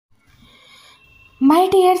My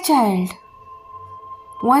dear child,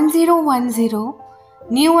 1010,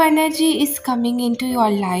 new energy is coming into your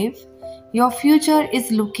life. Your future is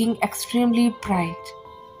looking extremely bright.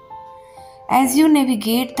 As you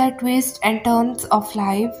navigate the twists and turns of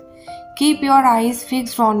life, keep your eyes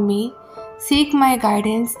fixed on me. Seek my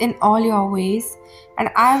guidance in all your ways, and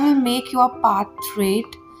I will make your path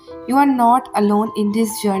straight. You are not alone in this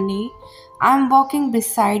journey. I am walking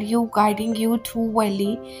beside you, guiding you through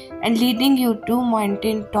valley and leading you to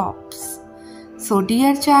mountain tops. So,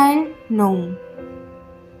 dear child, know.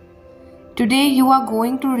 Today you are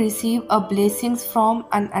going to receive a blessings from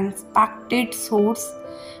an unexpected source.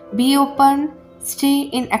 Be open, stay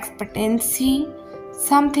in expectancy.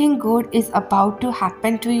 Something good is about to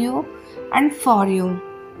happen to you and for you.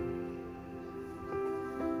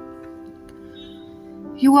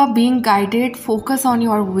 You are being guided. Focus on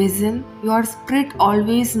your vision. Your spirit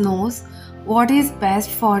always knows what is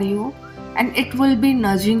best for you, and it will be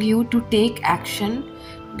nudging you to take action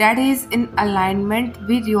that is in alignment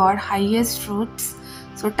with your highest truths.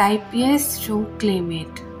 So type yes to claim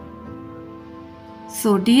it.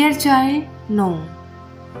 So, dear child, know.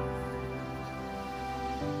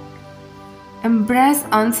 Embrace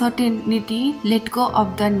uncertainty, let go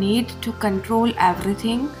of the need to control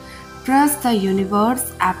everything, trust the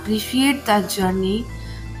universe, appreciate the journey,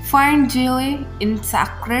 find joy in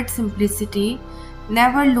sacred simplicity,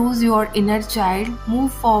 never lose your inner child,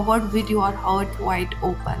 move forward with your heart wide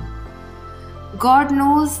open. God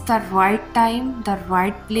knows the right time, the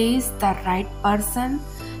right place, the right person,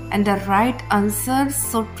 and the right answer,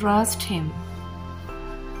 so trust Him.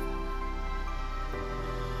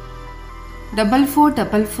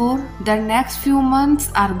 4444, the next few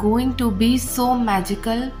months are going to be so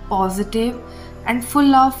magical, positive, and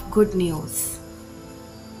full of good news.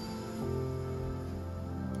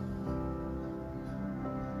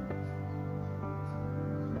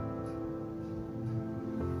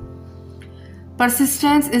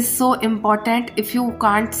 Persistence is so important. If you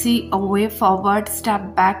can't see a way forward,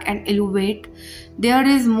 step back and elevate. There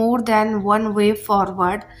is more than one way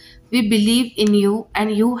forward. We believe in you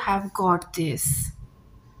and you have got this.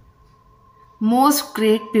 Most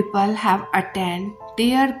great people have attained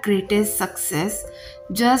their greatest success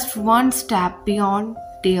just one step beyond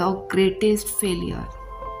their greatest failure.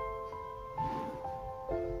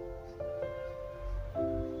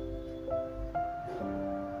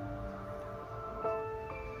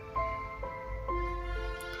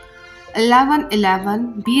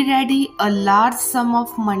 Be ready. A large sum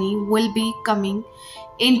of money will be coming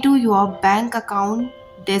into your bank account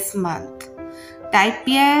this month. Type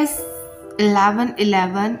yes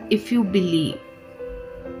 1111 if you believe.